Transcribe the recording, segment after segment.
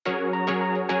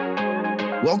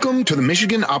Welcome to the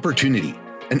Michigan Opportunity,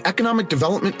 an economic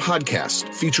development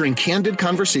podcast featuring candid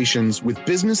conversations with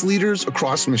business leaders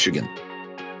across Michigan.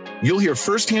 You'll hear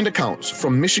firsthand accounts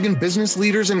from Michigan business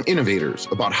leaders and innovators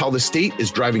about how the state is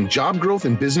driving job growth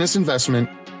and business investment,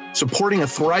 supporting a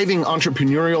thriving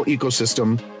entrepreneurial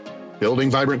ecosystem, building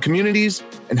vibrant communities,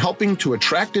 and helping to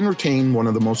attract and retain one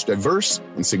of the most diverse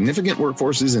and significant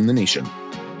workforces in the nation.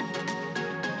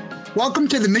 Welcome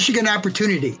to the Michigan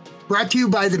Opportunity, brought to you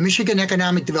by the Michigan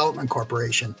Economic Development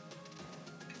Corporation.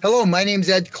 Hello, my name is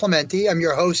Ed Clementi. I'm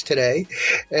your host today,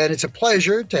 and it's a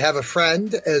pleasure to have a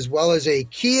friend as well as a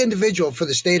key individual for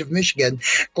the state of Michigan,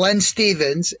 Glenn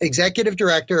Stevens, Executive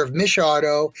Director of MICH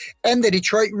Auto and the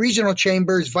Detroit Regional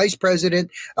Chamber's Vice President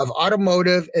of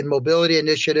Automotive and Mobility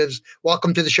Initiatives.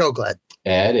 Welcome to the show, Glenn.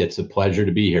 Ed, it's a pleasure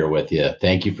to be here with you.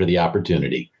 Thank you for the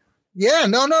opportunity. Yeah,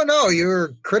 no.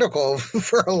 You're critical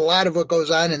for a lot of what goes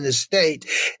on in the state.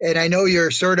 And I know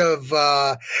you're sort of,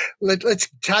 let's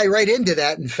tie right into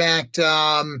that. In fact,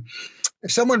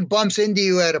 if someone bumps into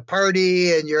you at a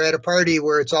party and you're at a party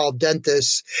where it's all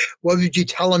dentists, what would you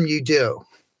tell them you do?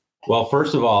 Well,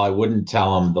 first of all, I wouldn't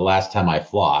tell them the last time I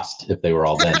flossed if they were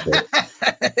all dentists.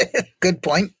 Good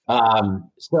point.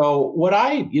 So what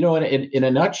in a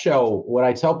nutshell, what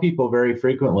I tell people very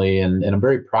frequently, and I'm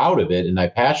very proud of it and I'm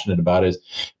passionate about, is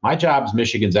my job is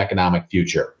Michigan's economic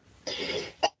future.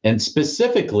 And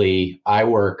specifically, I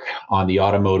work on the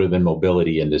automotive and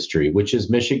mobility industry, which is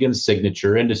Michigan's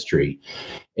signature industry.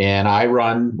 And I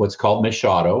run what's called MICH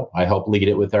Auto. I help lead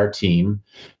it with our team,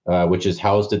 which is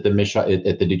housed at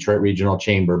the Detroit Regional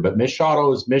Chamber. But MICH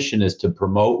Auto's mission is to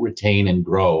promote, retain, and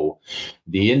grow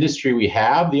the industry we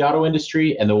have, the auto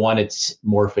industry, and the one it's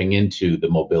morphing into, the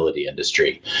mobility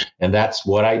industry. And that's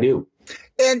what I do.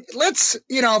 And let's,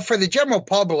 for the general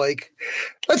public,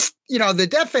 the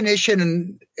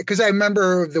definition, because I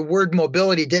remember the word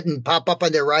mobility didn't pop up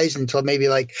on their horizon until maybe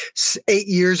like 8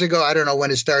 years ago. I don't know when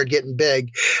it started getting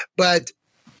big. But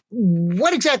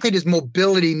what exactly does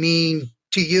mobility mean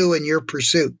to you in your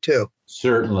pursuit, too?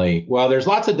 Certainly. Well, there's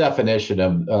lots of definition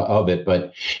of it,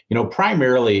 but,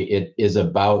 primarily it is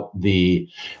about the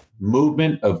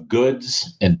movement of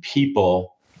goods and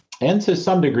people, and to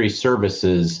some degree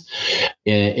services,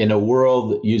 in a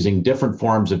world using different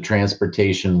forms of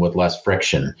transportation with less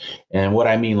friction. And what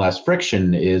I mean less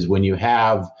friction is when you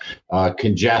have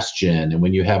congestion and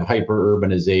when you have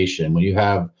hyper-urbanization, when you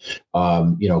have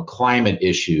climate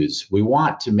issues, we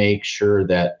want to make sure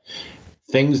that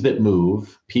things that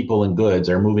move, people and goods,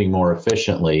 are moving more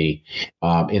efficiently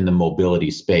in the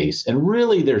mobility space. And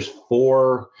really there's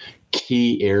four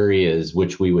key areas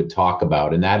which we would talk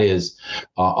about, and that is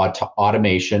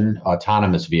automation,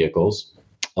 autonomous vehicles,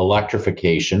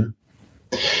 electrification,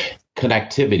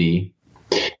 connectivity,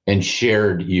 and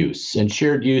shared use. And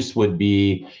shared use would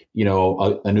be,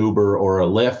 an Uber or a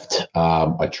Lyft,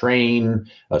 a train,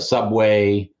 a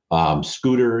subway,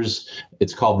 scooters.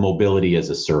 It's called mobility as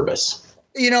a service.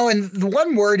 And the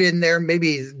one word in there,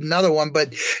 maybe another one,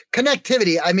 but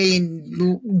connectivity. I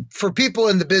mean, for people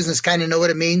in the business kind of know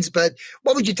what it means, but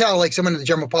what would you tell like someone in the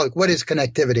general public? What is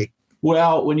connectivity?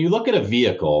 Well, when you look at a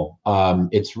vehicle,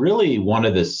 it's really one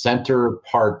of the center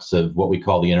parts of what we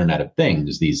call the Internet of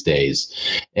Things these days.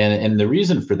 And the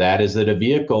reason for that is that a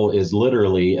vehicle is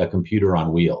literally a computer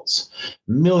on wheels,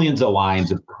 millions of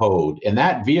lines of code, and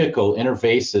that vehicle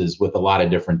interfaces with a lot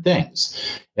of different things.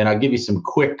 And I'll give you some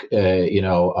quick,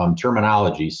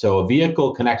 terminology. So a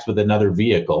vehicle connects with another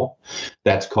vehicle.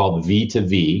 That's called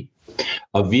V2V.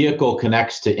 A vehicle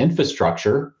connects to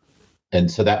infrastructure. And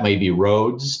so that may be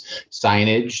roads,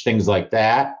 signage, things like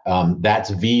that. That's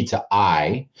V to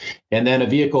I. And then a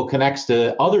vehicle connects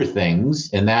to other things,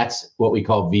 and that's what we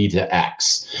call V to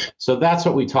X. So that's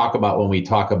what we talk about when we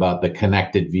talk about the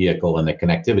connected vehicle and the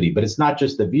connectivity. But it's not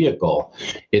just the vehicle,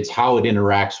 it's how it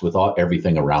interacts with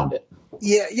everything around it.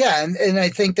 Yeah. And I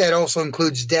think that also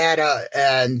includes data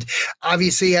and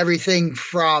obviously everything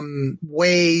from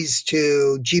Waze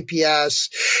to GPS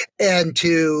and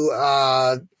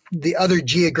to the other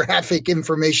geographic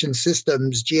information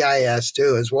systems, GIS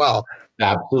too, as well.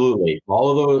 Absolutely.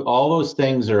 All those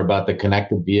things are about the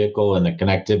connected vehicle and the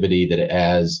connectivity that it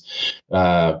has,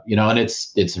 and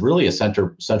it's really a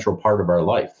central part of our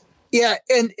life. Yeah.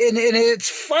 And it's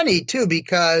funny too,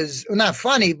 because not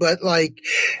funny, but like,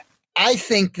 I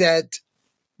think that,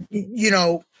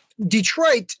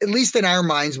 Detroit, at least in our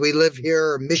minds, we live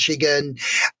here, Michigan.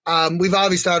 We've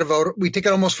always thought about, we take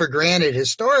it almost for granted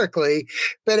historically,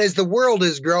 but as the world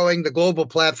is growing, the global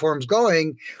platform's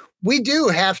going, we do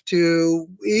have to,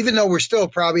 even though we're still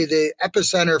probably the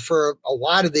epicenter for a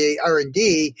lot of the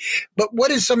R&D, but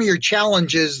what is some of your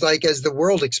challenges like as the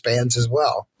world expands as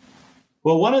well?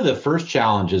 Well, one of the first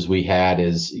challenges we had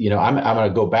is, I'm going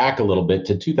to go back a little bit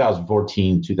to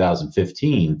 2014,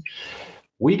 2015.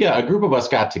 A group of us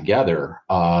got together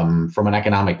from an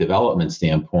economic development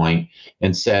standpoint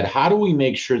and said, how do we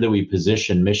make sure that we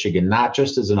position Michigan not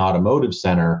just as an automotive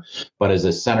center, but as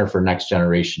a center for next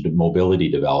generation mobility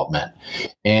development?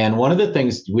 And one of the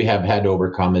things we have had to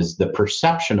overcome is the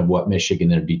perception of what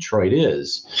Michigan and Detroit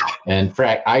is. And in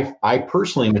fact, I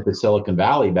personally went to Silicon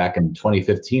Valley back in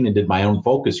 2015 and did my own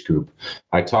focus group.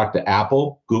 I talked to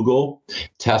Apple, Google,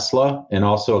 Tesla, and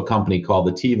also a company called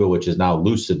Ativa, which is now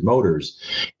Lucid Motors.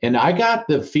 And I got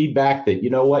the feedback that,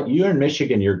 you're in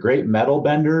Michigan, you're great metal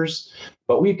benders,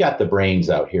 but we've got the brains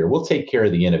out here. We'll take care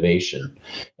of the innovation.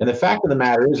 And the fact of the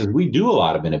matter is we do a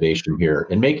lot of innovation here,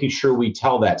 and making sure we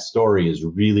tell that story is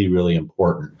really, really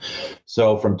important.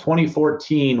 So from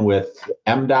 2014 with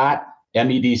MDOT,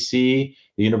 MEDC,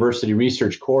 the University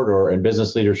Research Corridor, and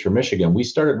Business Leaders for Michigan, we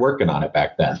started working on it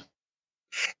back then.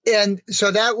 And so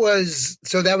that was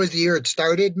the year it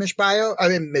started, MICH Auto.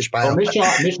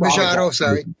 MICH Auto,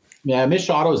 sorry. Yeah, MICH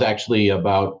Auto is actually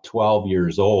about 12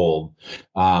 years old.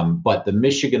 But the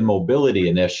Michigan Mobility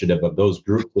Initiative of those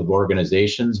groups of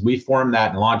organizations, we formed that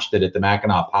and launched it at the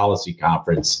Mackinac Policy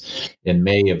Conference in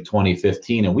May of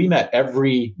 2015. And we met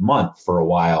every month for a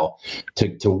while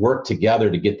to work together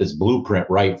to get this blueprint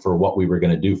right for what we were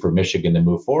going to do for Michigan to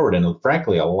move forward. And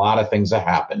frankly, a lot of things have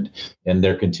happened, and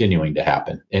they're continuing to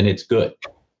happen. And it's good.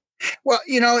 Well,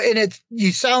 and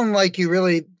you sound like you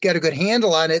really got a good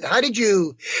handle on it. How did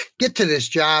you get to this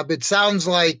job? It sounds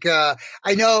like,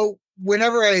 I know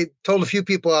whenever I told a few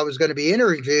people I was going to be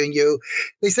interviewing you,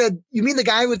 they said, you mean the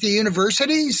guy with the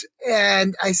universities?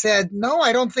 And I said, no,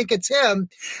 I don't think it's him.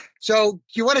 So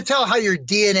you want to tell how your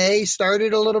DNA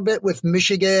started a little bit with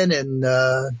Michigan? And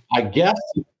I guess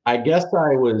I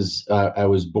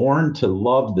was born to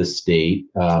love the state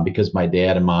because my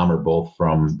dad and mom are both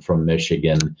from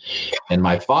Michigan, and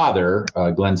my father,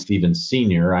 Glenn Stevens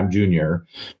Sr., I'm junior,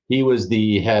 he was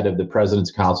the head of the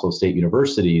President's Council of State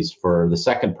Universities for the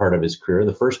second part of his career.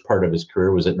 The first part of his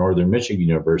career was at Northern Michigan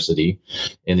University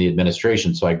in the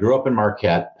administration. So I grew up in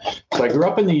Marquette. So I grew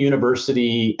up in the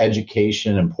university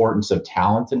education, importance of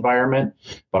talent environment,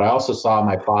 but I also saw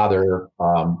my father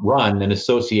run an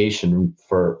association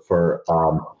for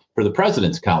the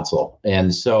President's Council.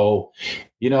 And so,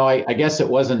 I guess it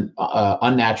wasn't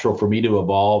unnatural for me to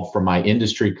evolve from my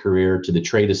industry career to the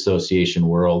trade association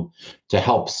world to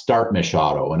help start MICH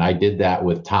Auto. And I did that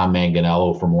with Tom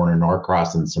Manganello from Warner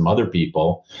Norcross and some other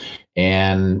people.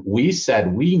 And we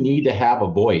said, we need to have a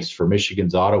voice for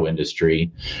Michigan's auto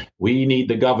industry. We need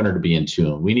the governor to be in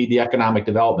tune. We need the economic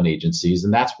development agencies.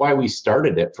 And that's why we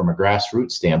started it from a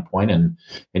grassroots standpoint. And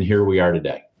here we are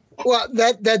today. Well,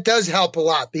 that does help a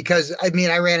lot because, I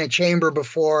ran a chamber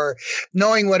before.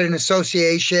 Knowing what an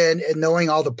association and knowing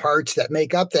all the parts that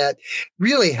make up that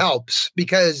really helps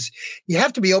because you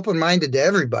have to be open-minded to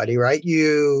everybody, right?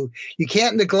 You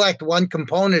can't neglect one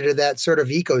component of that sort of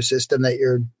ecosystem that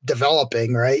you're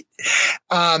developing, right?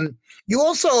 You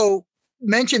also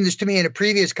mentioned this to me in a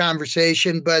previous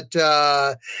conversation, but,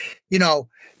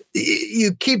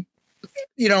 you keep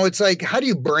it's like, how do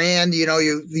you brand?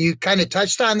 You kind of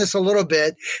touched on this a little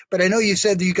bit, but I know you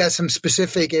said that you got some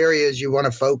specific areas you want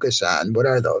to focus on. What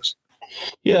are those?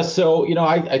 Yeah. So,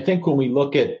 I think when we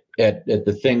look at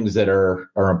the things that are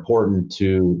important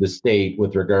to the state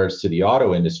with regards to the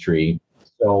auto industry,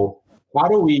 so how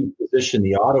do we position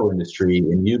the auto industry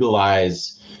and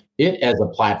utilize it as a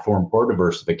platform for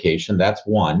diversification? That's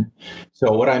one.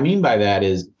 So what I mean by that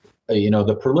is,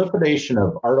 the proliferation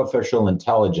of artificial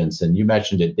intelligence, and you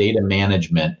mentioned it, data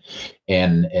management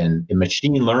and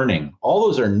machine learning, all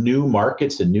those are new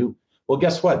markets and well,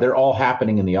 guess what? They're all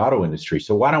happening in the auto industry.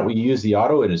 So why don't we use the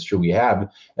auto industry we have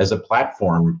as a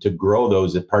platform to grow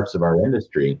those parts of our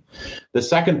industry? The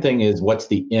second thing is, what's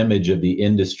the image of the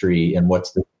industry and what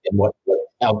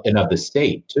of the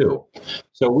state too?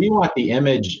 So we want the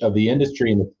image of the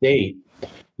industry and the state.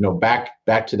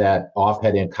 Back to that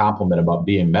off-heading compliment about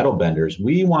being metal benders,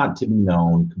 we want to be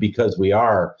known because we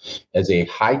are as a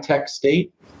high-tech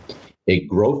state, a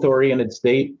growth-oriented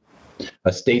state,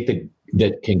 a state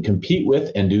that can compete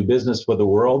with and do business with the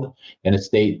world, and a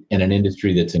state and an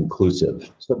industry that's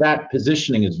inclusive. So that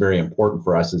positioning is very important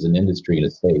for us as an industry and a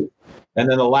state. And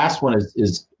then the last one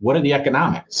is what are the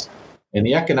economics? And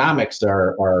the economics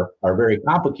are very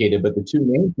complicated, but the two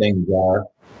main things are,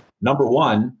 number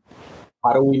one,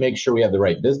 how do we make sure we have the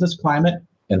right business climate,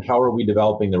 and how are we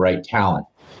developing the right talent?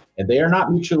 And they are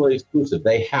not mutually exclusive.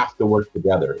 They have to work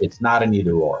together. It's not an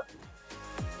either or.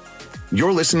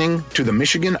 You're listening to The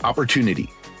Michigan Opportunity,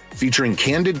 featuring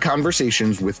candid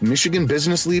conversations with Michigan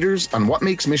business leaders on what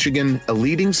makes Michigan a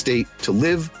leading state to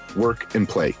live, work, and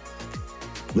play.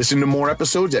 Listen to more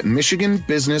episodes at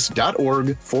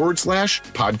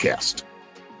michiganbusiness.org/podcast.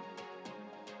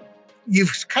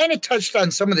 You've kind of touched on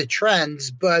some of the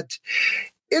trends, but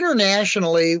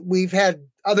internationally, we've had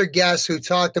other guests who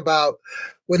talked about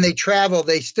when they travel,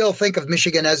 they still think of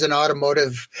Michigan as an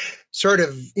automotive sort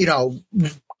of,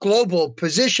 global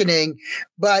positioning.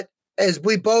 But as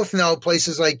we both know,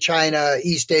 places like China,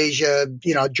 East Asia,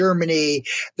 Germany,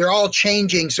 they're all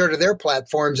changing sort of their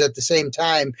platforms at the same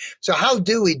time. So how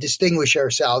do we distinguish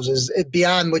ourselves as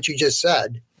beyond what you just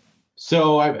said?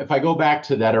 So if I go back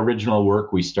to that original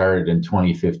work we started in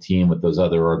 2015 with those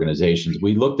other organizations,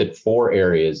 we looked at 4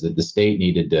 areas that the state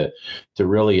needed to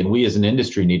really, and we as an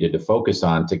industry needed to focus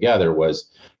on together was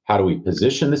how do we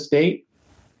position the state?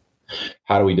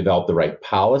 How do we develop the right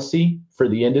policy for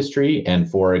the industry? And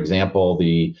for example,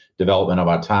 the development of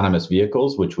autonomous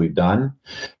vehicles, which we've done.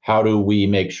 How do we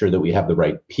make sure that we have the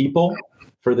right people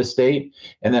for the state?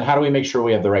 And then how do we make sure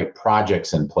we have the right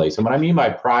projects in place? And what I mean by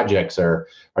projects are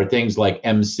things like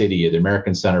MCity, the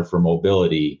American Center for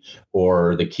Mobility,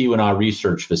 or the Keweenaw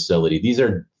Research Facility. These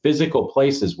are physical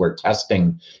places where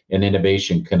testing and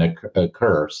innovation can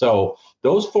occur. So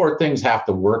those 4 things have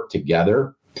to work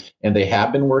together, and they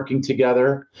have been working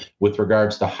together with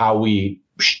regards to how we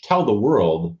tell the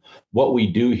world what we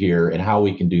do here and how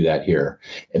we can do that here.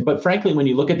 But frankly, when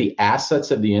you look at the assets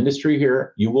of the industry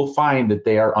here, you will find that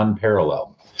they are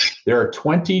unparalleled. There are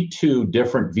 22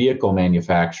 different vehicle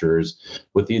manufacturers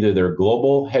with either their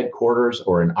global headquarters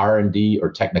or an R&D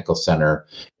or technical center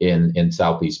in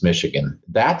Southeast Michigan.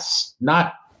 That's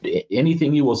not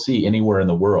anything you will see anywhere in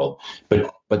the world,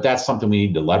 but that's something we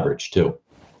need to leverage too.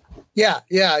 Yeah.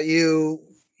 I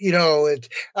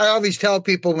always tell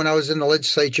people when I was in the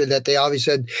legislature that they always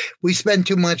said, we spend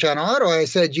too much on auto. I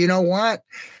said, you know what?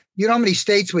 You know how many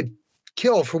states would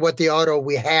kill for what the auto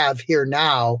we have here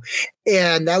now?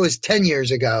 And that was 10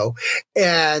 years ago.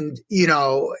 And,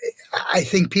 I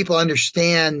think people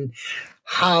understand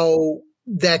how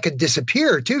that could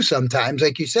disappear too sometimes.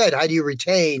 Like you said, how do you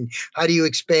retain? How do you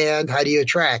expand? How do you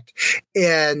attract?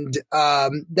 And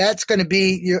that's going to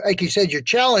be, like you said, your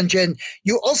challenge. And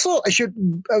you also, I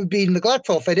would be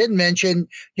neglectful if I didn't mention,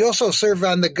 you also serve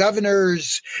on the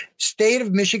governor's State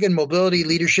of Michigan Mobility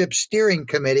Leadership Steering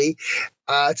Committee.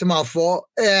 It's a mouthful.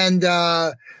 And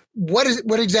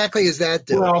what exactly is that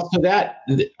do? Well, so that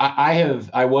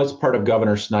I was part of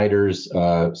Governor Snyder's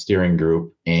steering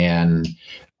group, and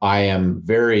I am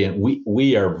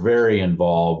we are very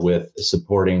involved with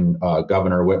supporting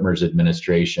Governor Whitmer's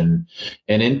administration,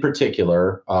 and in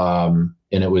particular,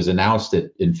 and it was announced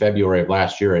in February of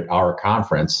last year at our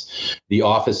conference, the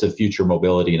Office of Future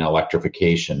Mobility and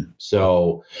Electrification.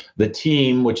 So the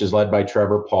team, which is led by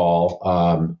Trevor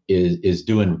Paul, is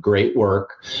doing great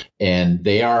work, and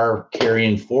they are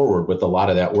carrying forward with a lot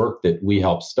of that work that we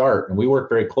helped start, and we work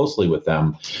very closely with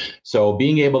them. So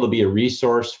being able to be a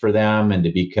resource for them and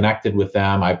to be connected with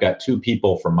them, I've got 2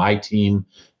 people from my team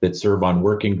that serve on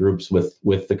working groups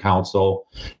with the council,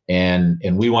 and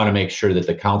we want to make sure that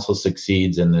the council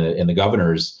succeeds and the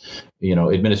governor's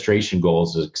administration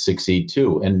goals succeed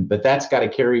too. But that's got to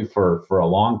carry for a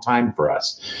long time for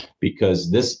us, because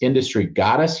this industry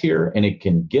got us here and it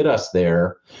can get us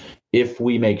there if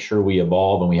we make sure we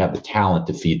evolve and we have the talent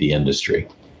to feed the industry.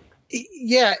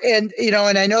 Yeah. And,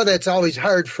 and I know that's always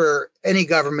hard for any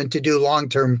government to do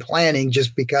long-term planning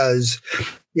just because,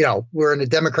 we're in a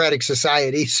democratic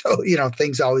society. So,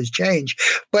 things always change.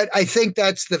 But I think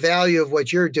that's the value of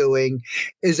what you're doing,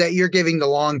 is that you're giving the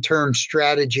long-term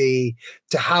strategy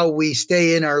to how we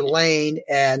stay in our lane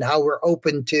and how we're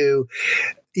open to,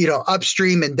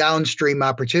 upstream and downstream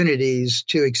opportunities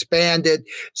to expand it.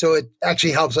 So it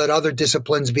actually helps out other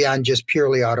disciplines beyond just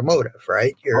purely automotive,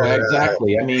 right?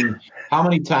 Exactly. I mean, how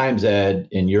many times, Ed,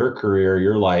 in your career,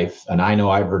 your life, and I know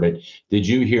I've heard it, did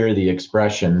you hear the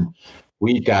expression,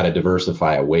 we've got to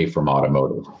diversify away from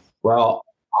automotive? Well,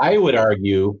 I would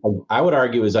argue,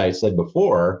 as I said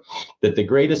before, that the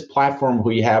greatest platform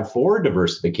we have for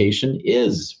diversification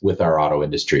is with our auto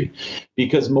industry,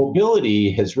 because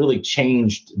mobility has really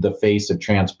changed the face of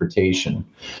transportation.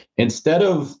 Instead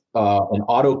of an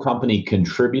auto company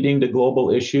contributing to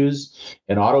global issues,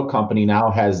 an auto company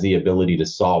now has the ability to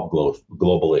solve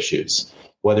global issues,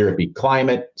 whether it be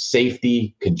climate,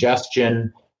 safety,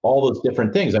 congestion, all those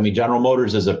different things. I mean, General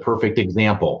Motors is a perfect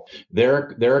example.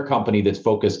 They're a company that's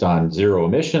focused on zero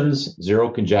emissions,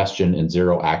 zero congestion, and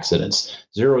zero accidents.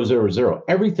 Zero, zero, zero.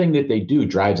 Everything that they do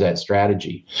drives that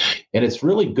strategy. And it's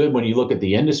really good when you look at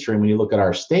the industry and when you look at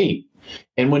our state,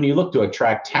 And when you look to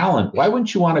attract talent, why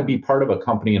wouldn't you want to be part of a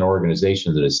company and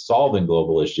organization that is solving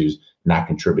global issues, not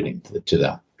contributing to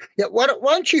them? Yeah, why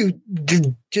don't you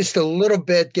do just a little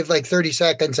bit, give like 30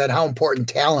 seconds on how important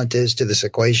talent is to this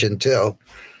equation too?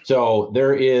 So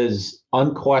there is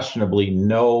unquestionably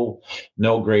no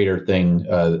greater thing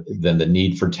than the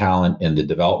need for talent and the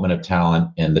development of talent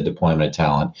and the deployment of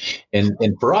talent. And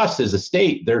for us as a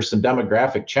state, there's some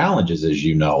demographic challenges, as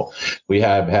you know. We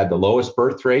have had the lowest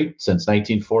birth rate since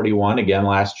 1941, again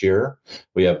last year.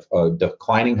 We have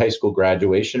declining high school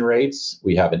graduation rates.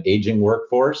 We have an aging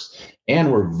workforce.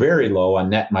 And we're very low on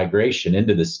net migration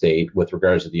into the state with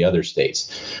regards to the other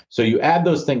states. So you add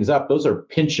those things up, those are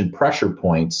pinch and pressure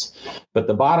points. But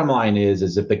the bottom line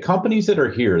is if the companies that are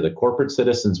here, the corporate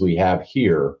citizens we have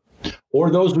here,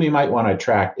 or those we might want to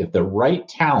attract, if the right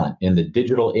talent in the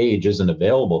digital age isn't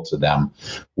available to them,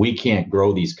 we can't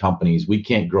grow these companies. We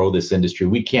can't grow this industry.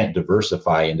 We can't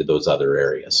diversify into those other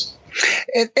areas.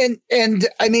 And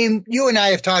I mean, you and I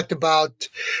have talked about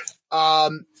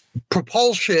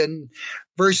propulsion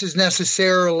versus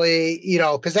necessarily,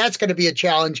 because that's going to be a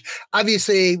challenge.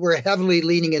 Obviously, we're heavily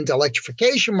leaning into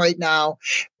electrification right now,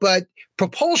 but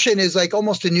propulsion is like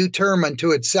almost a new term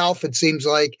unto itself, it seems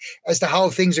like, as to how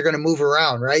things are going to move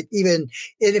around, right? Even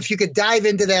if you could dive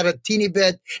into that a teeny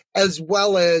bit, as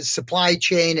well as supply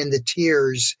chain and the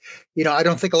tiers. I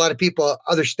don't think a lot of people,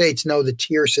 other states, know the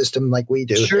tier system like we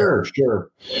do. Sure.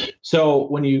 So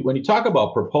when you talk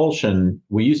about propulsion,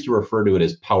 we used to refer to it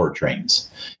as powertrains.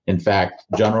 In fact,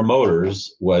 General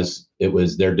Motors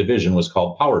their division was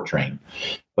called Powertrain,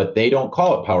 but they don't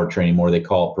call it powertrain anymore. They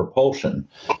call it propulsion.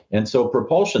 And so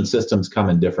propulsion systems come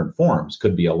in different forms.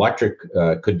 Could be electric,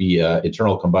 could be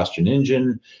internal combustion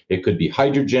engine. It could be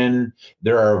hydrogen.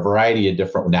 There are a variety of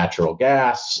different natural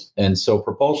gas. And so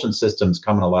propulsion systems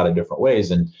come in a lot of different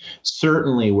ways. And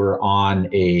certainly we're on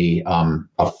a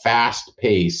fast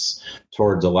pace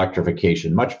towards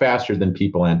electrification, much faster than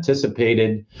people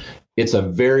anticipated. It's a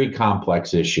very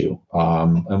complex issue.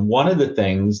 And one of the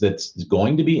things that's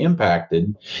going to be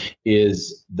impacted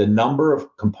is the number of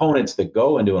components that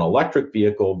go into an electric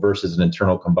vehicle versus an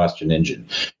internal combustion engine.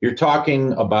 You're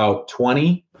talking about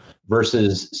 20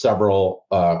 versus several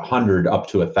hundred up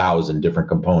to 1,000 different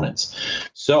components.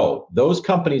 So those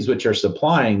companies which are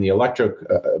supplying the electric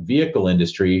vehicle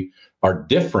industry are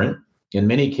different in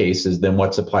many cases than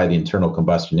what supply the internal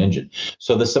combustion engine.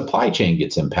 So the supply chain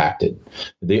gets impacted.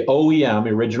 The OEM,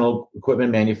 original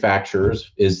equipment manufacturers,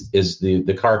 is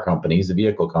the car companies, the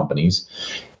vehicle companies.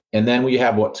 And then we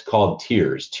have what's called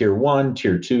tiers, tier 1,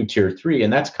 tier 2, tier 3.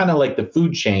 And that's kind of like the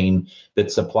food chain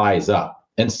that supplies up.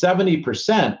 And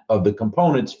 70% of the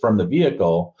components for the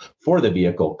vehicle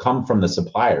come from the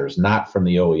suppliers, not from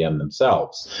the OEM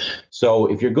themselves.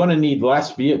 So if you're going to need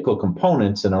less vehicle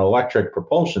components in an electric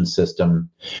propulsion system,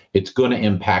 it's going to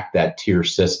impact that tier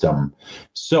system.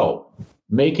 So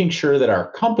making sure that our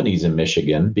companies in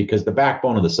Michigan, because the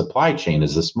backbone of the supply chain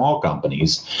is the small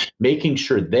companies, making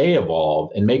sure they evolve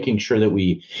and making sure that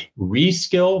we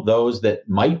reskill those that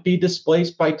might be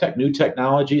displaced by new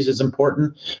technologies is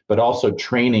important, but also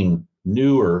training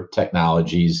newer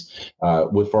technologies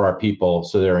for our people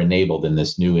so they're enabled in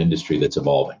this new industry that's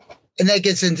evolving. And that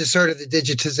gets into sort of the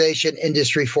digitization,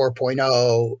 Industry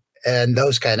 4.0 and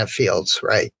those kind of fields,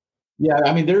 right? Yeah,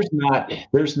 I mean, there's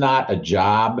not a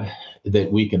job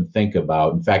that we can think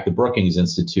about. In fact, the Brookings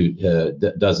Institute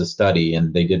does a study,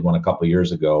 and they did one a couple of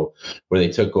years ago, where they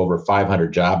took over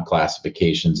 500 job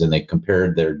classifications and they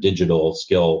compared their digital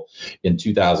skill in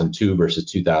 2002 versus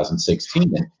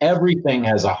 2016. And everything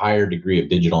has a higher degree of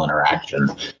digital interaction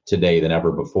today than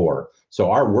ever before. So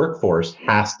our workforce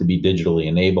has to be digitally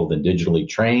enabled and digitally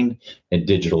trained and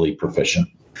digitally proficient.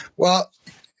 Well,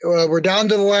 we're down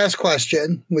to the last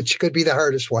question, which could be the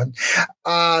hardest one.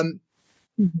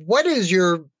 What is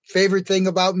your favorite thing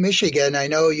about Michigan? I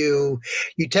know you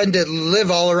tend to live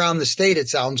all around the state, it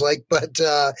sounds like, but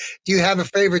do you have a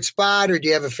favorite spot or do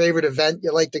you have a favorite event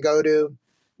you like to go to?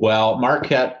 Well,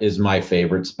 Marquette is my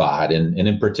favorite spot, and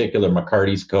in particular,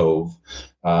 McCarty's Cove,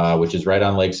 which is right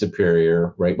on Lake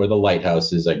Superior, right where the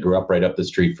lighthouse is. I grew up right up the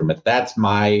street from it. That's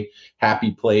my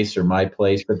happy place or my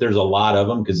place, but there's a lot of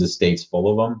them because the state's full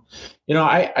of them.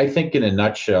 I think in a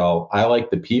nutshell, I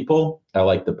like the people, I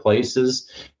like the places,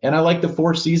 and I like the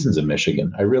 4 seasons of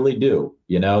Michigan. I really do.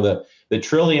 The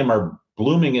Trillium are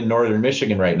blooming in northern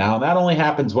Michigan right now, and that only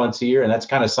happens once a year, and that's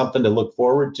kind of something to look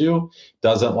forward to.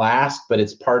 Doesn't last, but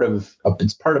it's part of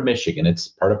Michigan. It's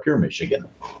part of pure Michigan.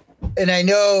 And I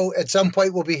know at some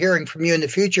point we'll be hearing from you in the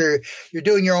future. You're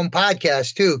doing your own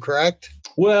podcast too, correct?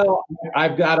 Well,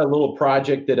 I've got a little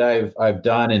project that I've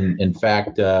done, and in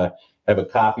fact, have a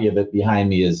copy of it behind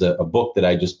me, is a book that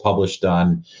I just published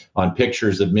on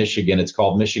pictures of Michigan. It's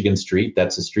called Michigan Street.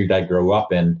 That's the street I grew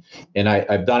up in. And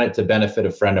I've done it to benefit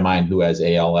a friend of mine who has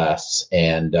ALS,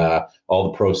 and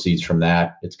all the proceeds from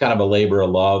that. It's kind of a labor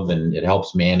of love, and it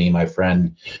helps Manny, my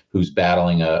friend, who's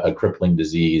battling a crippling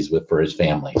disease for his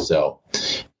family. So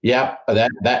yeah,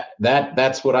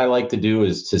 that's what I like to do,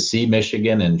 is to see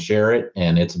Michigan and share it.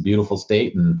 And it's a beautiful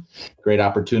state and great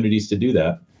opportunities to do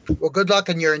that. Well, good luck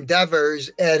in your endeavors.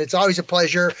 And it's always a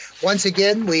pleasure. Once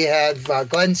again, we have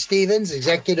Glenn Stevens,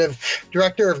 Executive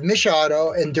Director of MICH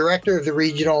Auto and Director of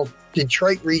the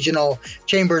Detroit Regional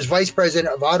Chamber's Vice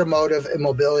President of Automotive and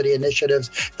Mobility Initiatives.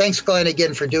 Thanks, Glenn,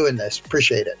 again for doing this.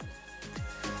 Appreciate it.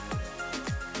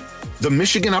 The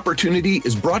Michigan Opportunity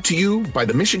is brought to you by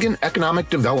the Michigan Economic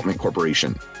Development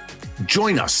Corporation.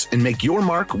 Join us and make your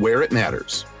mark where it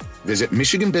matters. Visit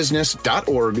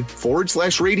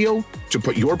michiganbusiness.org/radio to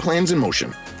put your plans in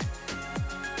motion.